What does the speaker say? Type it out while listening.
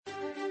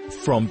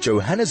From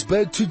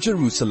Johannesburg to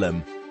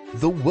Jerusalem,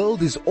 the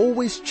world is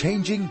always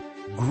changing,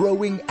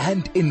 growing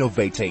and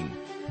innovating.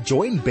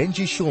 Join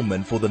Benji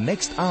Shulman for the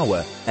next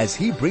hour as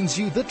he brings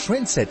you the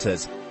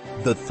trendsetters,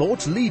 the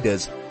thought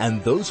leaders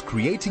and those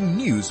creating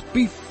news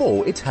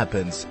before it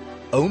happens.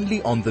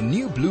 Only on the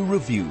New Blue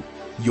Review,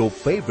 your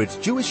favorite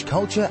Jewish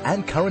culture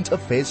and current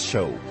affairs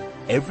show.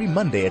 Every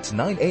Monday at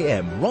 9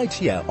 a.m. right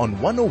here on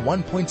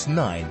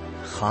 101.9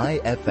 High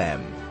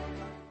FM.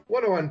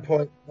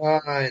 101.9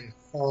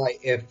 High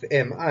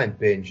FM. I'm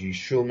Benji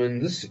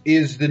Shulman. This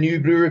is the New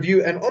Blue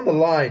Review, and on the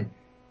line,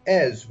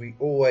 as we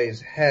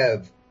always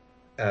have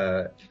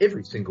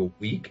every single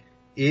week,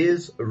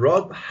 is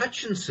Rob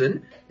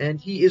Hutchinson, and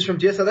he is from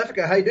Dear South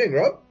Africa. How are you doing,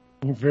 Rob?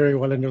 Very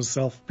well, and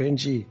yourself,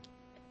 Benji?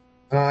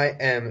 I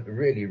am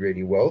really,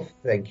 really well,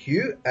 thank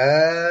you.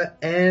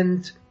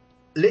 And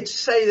let's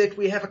say that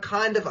we have a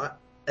kind of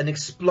an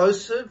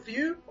explosive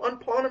view on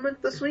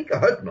Parliament this week. I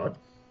hope not.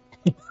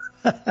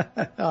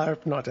 I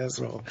hope not as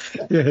well.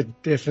 Yeah,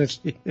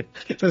 definitely.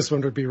 This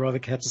one would be rather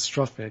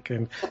catastrophic,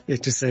 and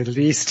to say the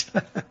least.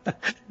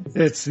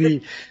 It's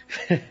the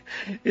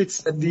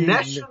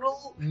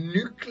National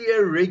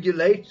Nuclear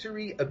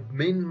Regulatory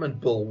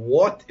Amendment Bill.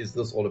 What is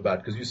this all about?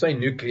 Because you say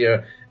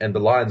nuclear and the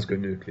Lions go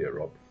nuclear,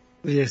 Rob.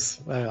 Yes,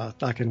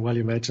 I can well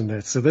imagine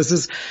that. So this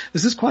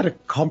is quite a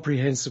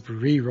comprehensive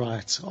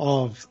rewrite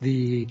of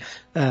the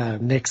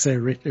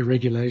NEXA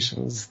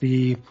regulations,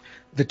 the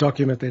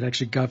document that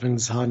actually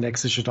governs how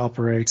NEXA should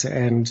operate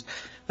and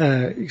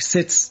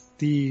sets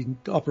the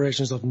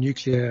operations of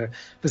nuclear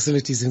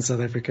facilities in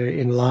South Africa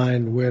in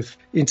line with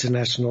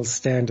international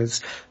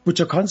standards, which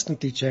are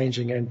constantly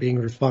changing and being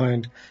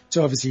refined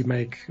to obviously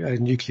make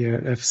nuclear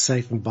a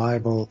safe and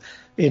viable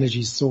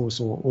energy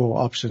source or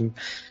option.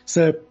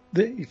 So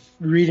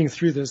reading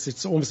through this,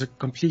 it's almost a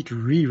complete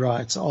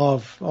rewrite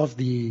of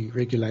the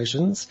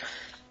regulations,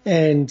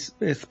 and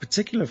with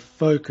particular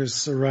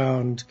focus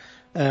around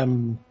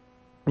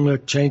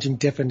changing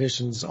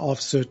definitions of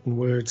certain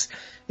words,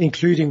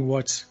 including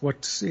what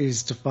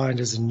is defined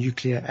as a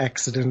nuclear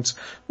accident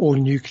or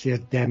nuclear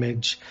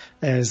damage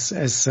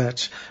as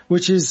such,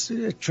 which is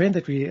a trend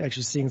that we're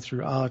actually seeing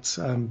throughout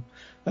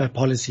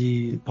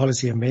policy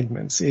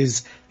amendments,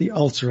 is the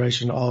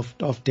alteration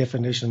of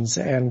definitions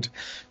and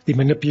the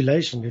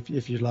manipulation,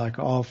 if you like,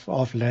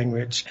 of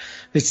language.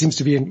 It seems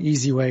to be an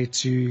easy way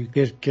to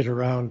get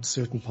around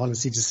certain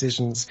policy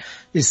decisions,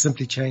 is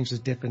simply change the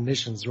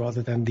definitions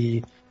rather than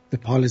the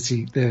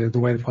policy, the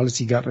way the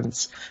policy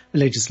governs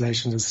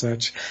legislation as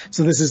such.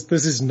 So this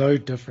is no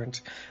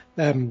different.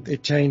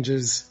 It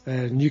changes,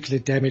 nuclear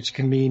damage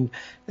can mean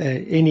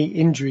any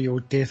injury or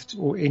death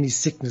or any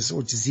sickness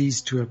or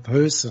disease to a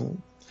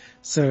person.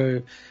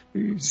 So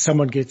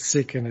someone gets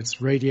sick and it's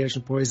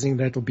radiation poisoning,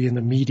 that will be in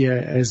the media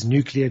as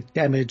nuclear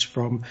damage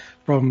from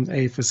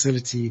a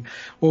facility,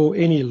 or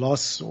any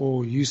loss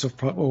or use of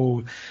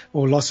or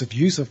loss of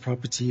use of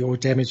property or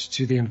damage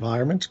to the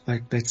environment.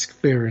 That's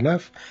fair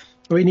enough.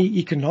 Or any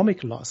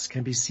economic loss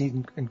can be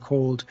seen and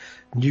called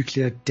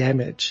nuclear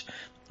damage,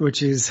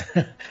 which is,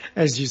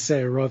 as you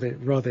say,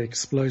 rather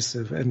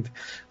explosive. And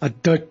I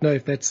don't know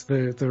if that's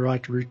the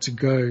right route to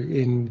go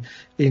in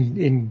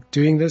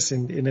doing this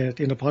in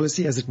a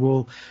policy, as it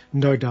will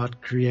no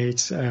doubt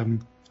create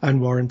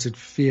unwarranted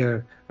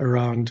fear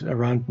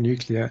around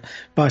nuclear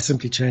by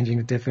simply changing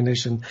the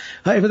definition.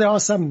 However, there are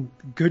some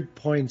good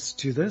points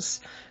to this.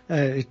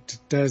 It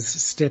does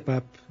step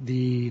up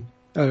the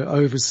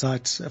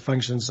oversight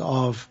functions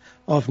of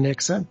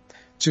NEXA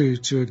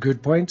to a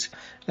good point,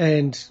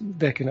 and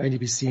that can only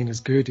be seen as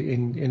good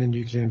in a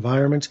nuclear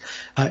environment.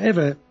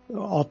 However,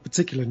 of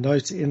particular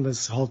note in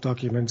this whole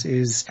document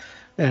is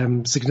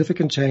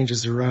significant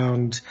changes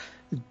around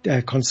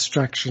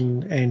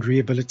construction and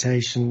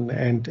rehabilitation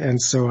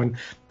and so on.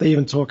 They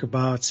even talk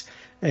about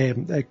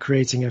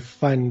creating a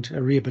fund,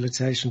 a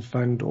rehabilitation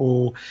fund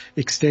or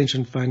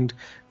extension fund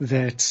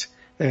that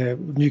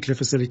nuclear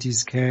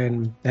facilities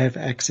can have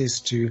access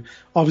to.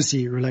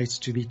 Obviously, it relates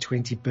to the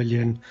 20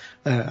 billion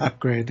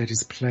upgrade that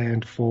is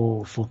planned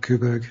for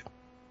Coburg.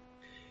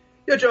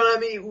 Yeah,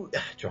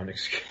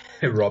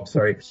 Rob,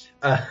 sorry.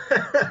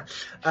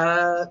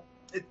 The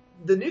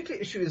nuclear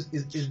issue is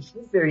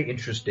very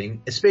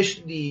interesting,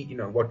 especially,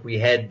 what we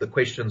had, the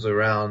questions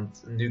around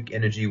nuke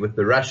energy with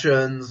the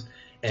Russians.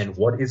 And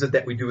what is it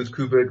that we do with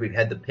Coburg? We've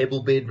had the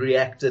pebble bed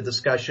reactor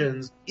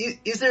discussions.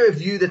 Is there a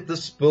view that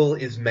this bill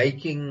is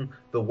making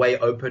the way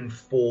open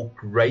for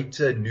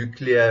greater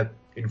nuclear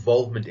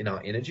involvement in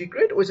our energy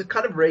grid? Or is it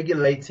kind of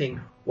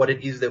regulating what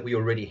it is that we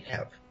already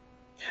have?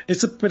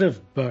 It's a bit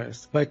of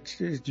both, but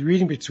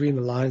reading between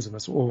the lines of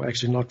this, or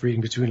actually not reading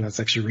between lines,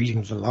 actually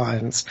reading the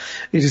lines,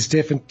 it is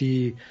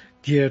definitely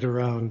geared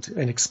around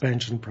an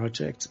expansion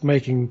project,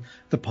 making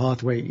the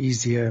pathway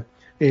easier,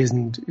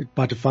 and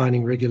by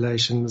defining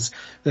regulations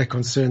that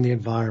concern the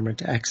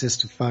environment, access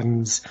to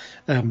funds,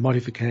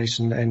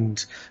 modification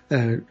and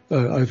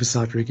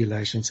oversight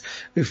regulations.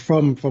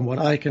 From what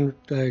I can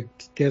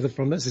gather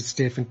from this, it's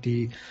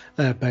definitely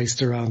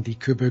based around the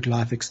Coburg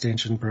Life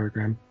Extension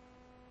Program.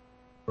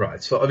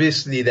 Right. So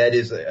obviously that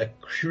is a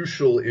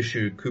crucial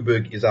issue.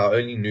 Koeberg is our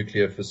only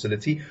nuclear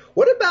facility.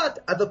 What about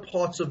other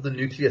parts of the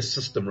nuclear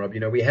system, Rob?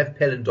 We have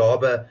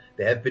Pelindaba.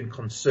 There have been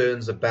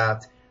concerns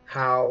about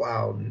how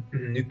our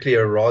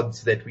nuclear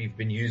rods that we've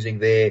been using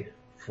there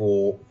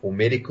for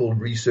medical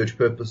research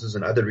purposes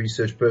and other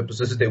research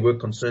purposes, there were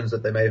concerns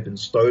that they may have been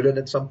stolen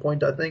at some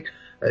point, I think.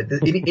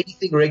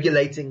 Anything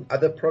regulating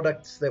other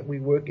products that we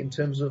work in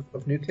terms of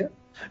nuclear?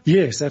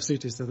 Yes,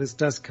 absolutely. So this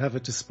does cover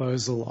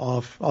disposal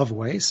of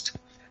waste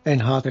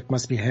and how that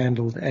must be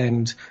handled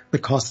and the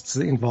costs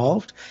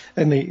involved,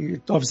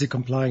 and obviously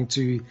complying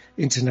to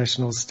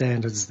international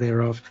standards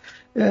thereof.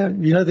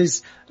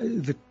 There's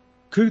the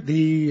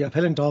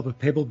Pelindaba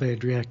pebble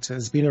bed reactor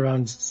has been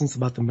around since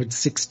about the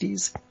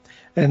mid-60s.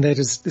 And that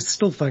is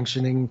still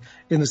functioning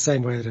in the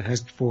same way that it has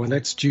before, and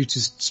that's due to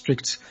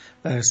strict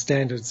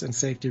standards and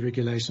safety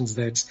regulations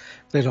that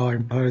are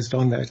imposed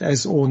on that,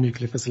 as all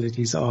nuclear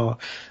facilities are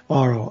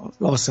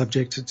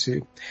subjected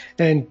to.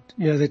 And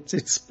that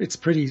it's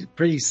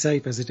pretty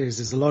safe as it is.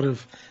 There's a lot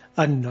of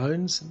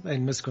unknowns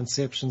and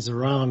misconceptions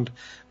around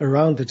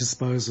the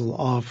disposal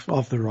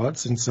of the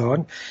rods and so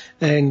on.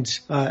 And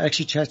I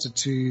actually chatted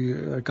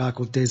to a guy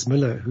called Des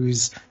Miller,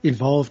 who's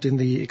involved in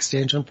the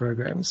extension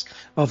programs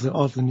of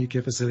the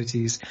nuclear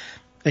facilities.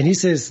 And he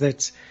says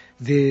that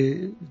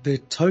the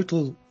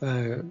total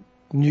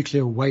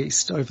nuclear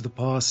waste over the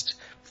past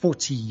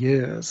 40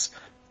 years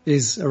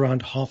is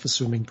around half a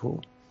swimming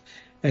pool.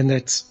 And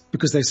that's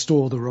because they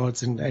store the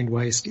rods and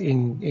waste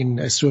in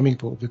a swimming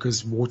pool,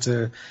 because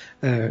water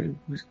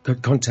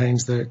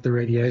contains the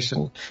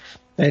radiation.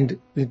 And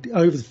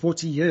over the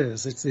 40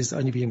 years, there's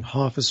only been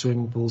half a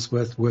swimming pool's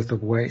worth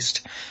of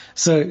waste.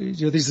 So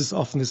there's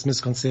often this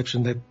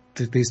misconception that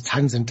there's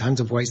tons and tons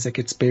of waste that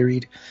gets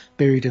buried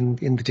in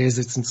the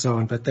deserts and so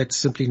on, but that's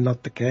simply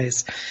not the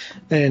case.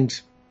 And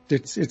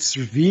it's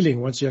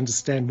revealing once you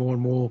understand more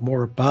and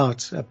more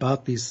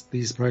about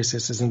these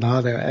processes and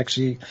how they're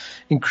actually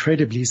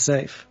incredibly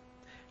safe.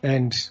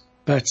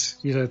 But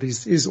there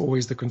is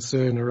always the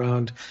concern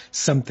around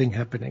something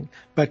happening.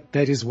 But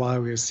that is why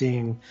we're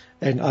seeing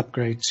an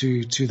upgrade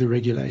to the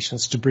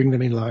regulations to bring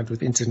them in line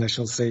with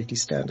international safety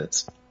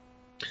standards.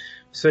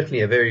 Certainly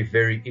a very,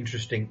 very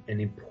interesting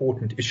and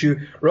important issue.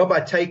 Rob, I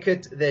take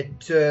it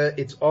that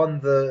it's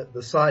on the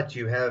site.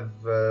 You have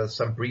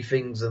some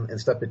briefings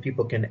and stuff that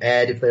people can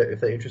add if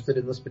they're interested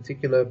in this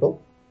particular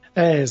bill?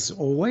 As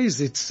always,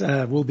 it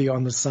will be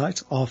on the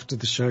site after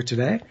the show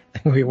today.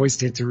 We always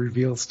tend to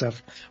reveal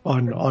stuff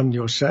on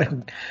your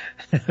show.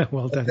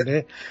 Well done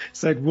there.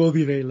 So it will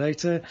be there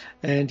later.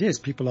 And yes,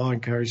 people are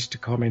encouraged to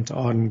comment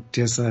on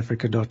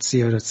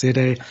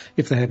dearsouthafrica.co.za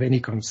if they have any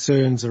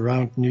concerns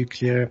around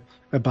nuclear,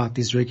 about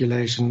these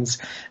regulations.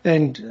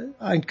 And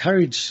I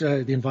encourage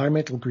the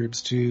environmental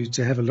groups to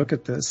have a look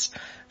at this,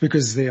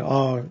 because there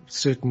are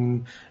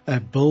certain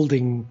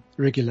building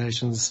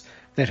regulations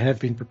that have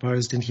been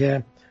proposed in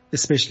here,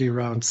 especially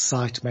around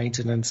site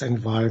maintenance,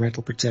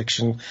 environmental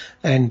protection,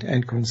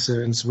 and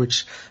concerns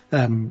which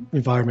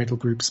environmental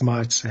groups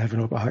might have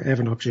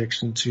an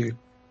objection to.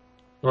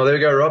 Well, there we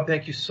go, Rob.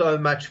 Thank you so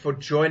much for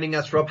joining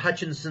us. Rob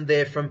Hutchinson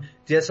there from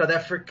Dear South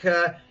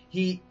Africa.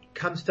 He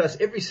comes to us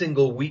every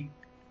single week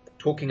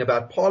talking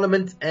about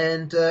Parliament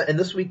and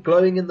this week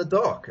glowing in the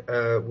dark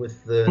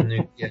with the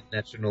Nuclear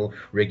National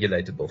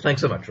Regulator Bill. Thanks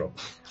so much, Rob.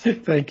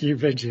 Thank you,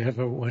 Benji. Have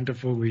a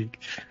wonderful week.